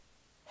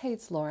Hey,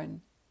 it's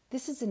Lauren.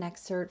 This is an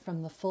excerpt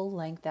from the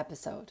full-length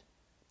episode.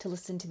 To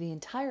listen to the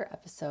entire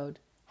episode,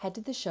 head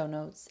to the show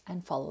notes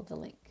and follow the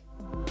link.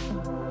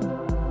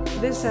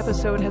 This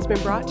episode has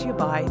been brought to you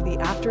by the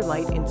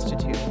Afterlight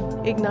Institute.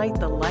 Ignite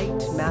the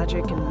light,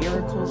 magic, and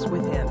miracles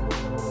within.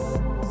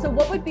 So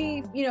what would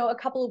be, a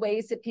couple of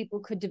ways that people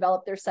could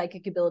develop their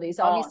psychic abilities?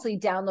 Obviously,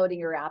 downloading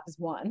your app is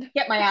one.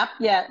 Get my app,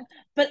 yeah.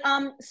 But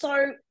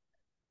so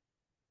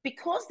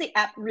because the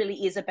app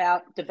really is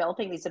about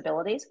developing these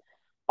abilities,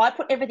 I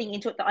put everything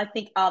into it that I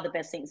think are the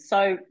best things.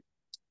 So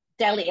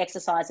daily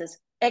exercises.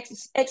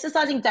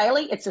 Exercising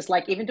daily, it's just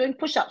like even doing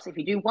push-ups. If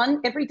you do one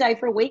every day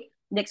for a week,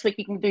 next week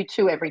you can do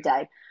two every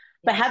day.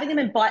 But having them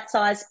in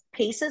bite-sized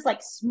pieces,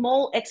 like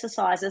small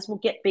exercises, will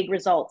get big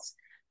results.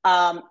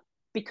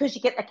 Because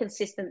you get a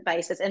consistent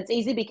basis, and it's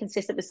easy to be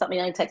consistent with something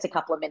that only takes a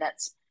couple of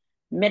minutes.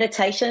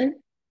 Meditation,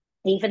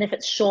 even if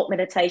it's short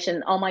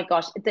meditation, oh my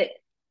gosh,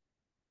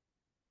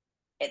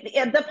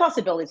 the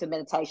possibilities of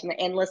meditation are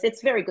endless.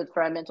 It's very good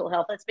for our mental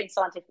health. It's been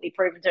scientifically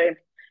proven to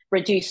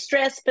reduce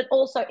stress, but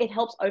also it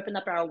helps open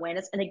up our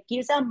awareness and it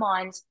gives our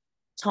minds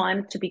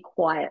time to be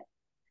quiet.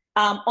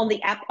 On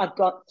the app, I've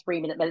got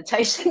 3-minute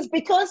meditations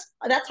because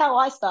that's how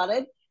I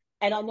started,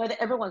 and I know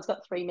that everyone's got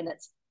 3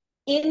 minutes.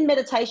 In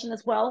meditation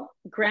as well,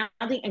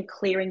 grounding and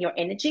clearing your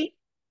energy.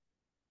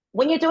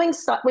 When you're doing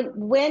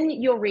when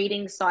you're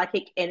reading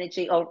psychic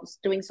energy or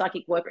doing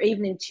psychic work or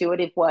even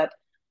intuitive work,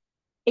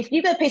 if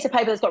you've got a piece of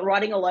paper that's got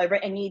writing all over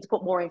it and you need to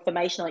put more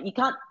information on it, you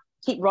can't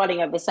keep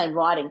writing over the same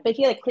writing. But if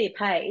you have a clear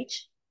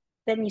page,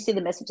 then you see the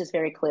messages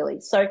very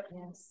clearly. So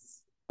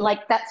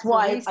that's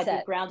why I do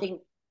grounding.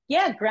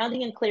 Yeah,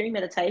 grounding and clearing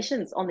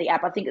meditations on the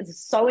app. I think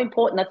it's so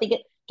important. I think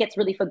it gets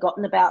really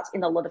forgotten about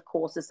in a lot of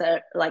courses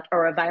that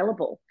are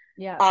available.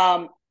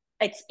 Yeah.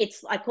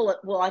 It's I call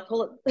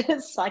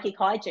it psychic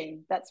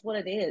hygiene. That's what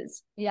it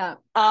is. Yeah.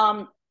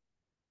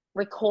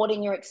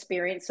 Recording your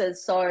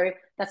experiences. So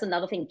that's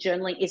another thing.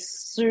 Journaling is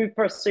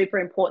super, super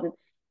important.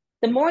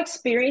 The more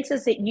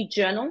experiences that you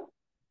journal,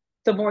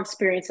 the more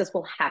experiences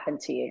will happen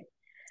to you.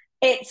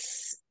 It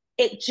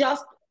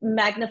just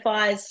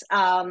magnifies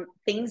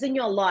things in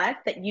your life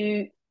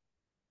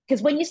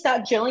because when you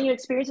start journaling your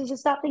experiences, you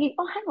start thinking,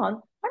 oh, hang on,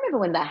 I remember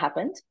when that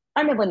happened.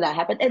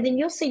 And then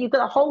you'll see you've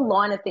got a whole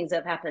line of things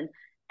that have happened.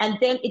 And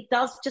then it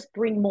does just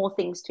bring more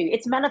things to you.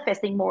 It's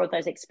manifesting more of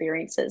those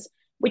experiences,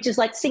 which is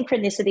like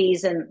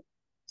synchronicities and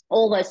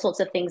all those sorts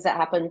of things that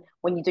happen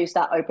when you do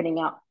start opening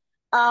up.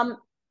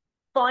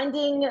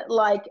 Finding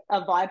like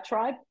a vibe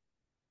tribe,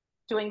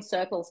 doing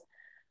circles,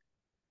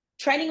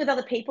 training with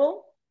other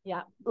people.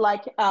 Yeah.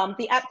 Like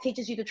the app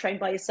teaches you to train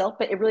by yourself,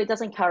 but it really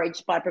does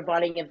encourage by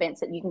providing events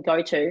that you can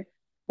go to.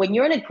 When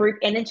you're in a group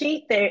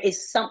energy, there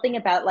is something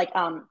about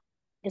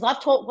because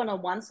I've taught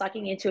one-on-one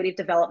psychic intuitive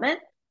development,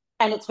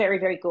 and it's very,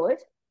 very good.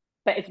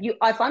 But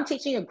if I'm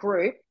teaching a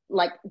group,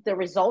 like the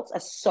results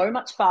are so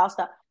much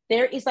faster.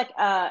 There is like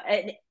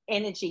an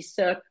energy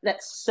that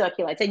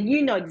circulates, and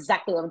you know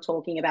exactly what I'm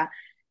talking about.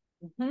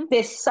 Mm-hmm.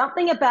 There's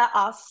something about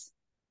us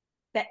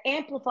that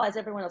amplifies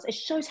everyone else. It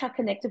shows how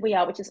connected we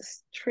are, which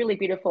is truly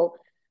beautiful.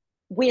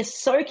 We are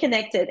so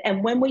connected,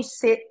 and when we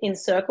sit in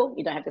circle,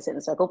 you don't have to sit in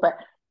a circle, but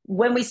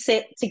when we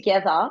sit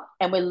together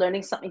and we're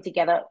learning something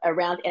together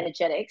around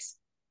energetics,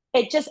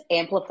 it just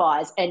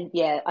amplifies. And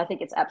yeah, I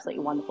think it's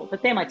absolutely wonderful.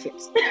 But they're my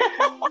tips.